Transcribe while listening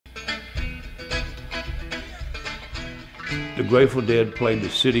The Grateful Dead played the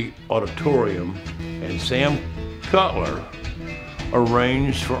city auditorium, and Sam Cutler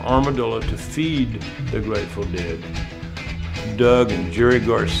arranged for Armadillo to feed the Grateful Dead. Doug and Jerry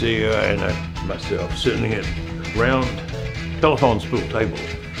Garcia and myself sitting at round telephone spool tables.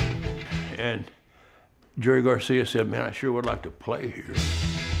 And Jerry Garcia said, "Man, I sure would like to play here."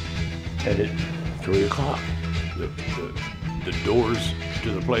 And at 3 o'clock, the doors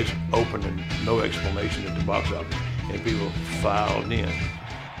to the place opened and no explanation at the box office, and people filed in.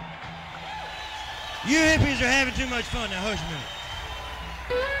 You hippies are having too much fun. Now hush a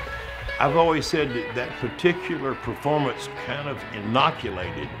minute. I've always said that that particular performance kind of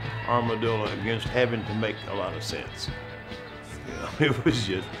inoculated Armadillo against having to make a lot of sense. You know, it was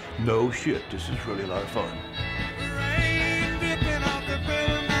just, no shit, this is really a lot of fun.